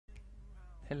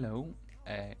Hello.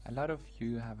 A lot of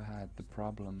you have had the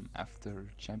problem after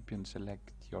champion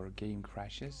select your game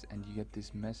crashes and you get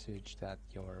this message that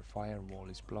your firewall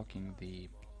is blocking the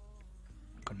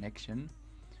connection.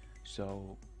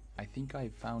 So I think I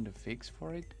found a fix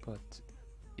for it, but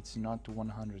it's not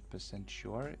 100%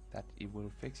 sure that it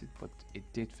will fix it, but it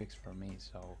did fix for me.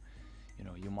 So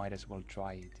you might as well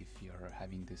try it if you're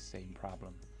having this same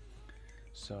problem.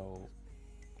 So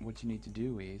what you need to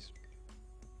do is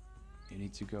you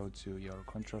need to go to your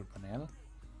control panel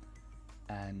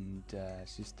and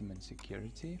system and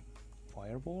security,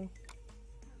 firewall,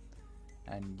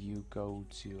 and you go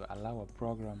to allow a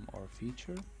program or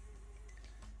feature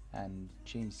and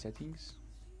change settings,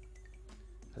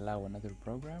 allow another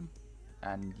program,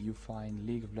 and you find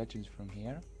League of Legends from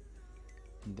here,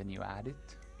 and then you add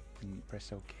it and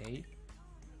press OK.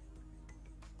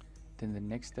 Then the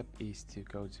next step is to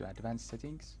go to advanced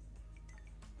settings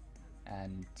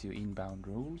and to inbound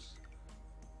rules,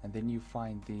 and then you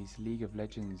find these League of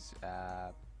Legends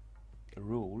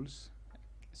rules.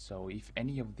 So if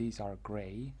any of these are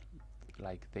gray,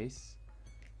 like this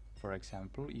for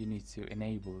example, you need to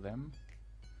enable them,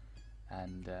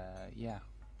 and yeah,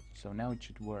 so now it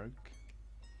should work.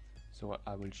 So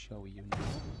I will show you now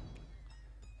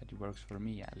that it works for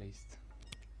me at least.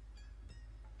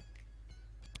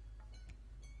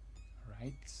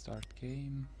 Alright, start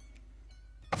game.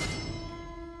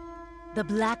 The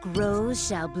black rose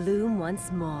shall bloom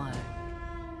once more.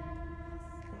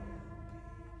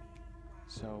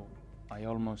 So I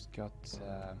almost got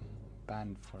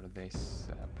banned for this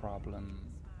problem.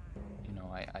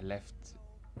 I left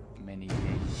many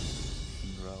games in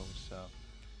a row, so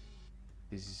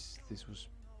this was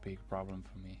a big problem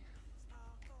for me.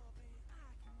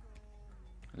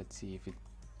 Let's see if it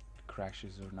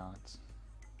crashes or not.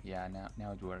 Yeah,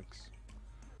 now it works.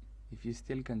 If you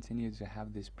still continue to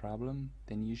have this problem,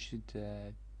 then you should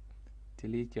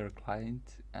delete your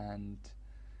client and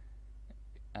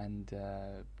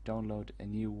download a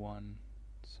new one,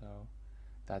 so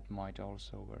that might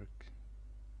also work.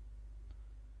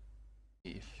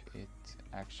 If it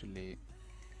actually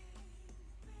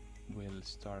will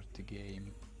start the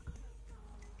game.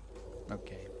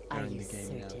 Okay, we're in the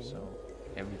game now, so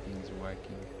everything is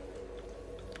working.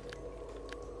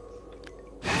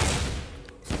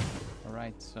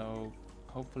 Alright, so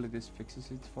hopefully this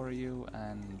fixes it for you,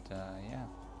 and yeah,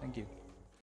 thank you.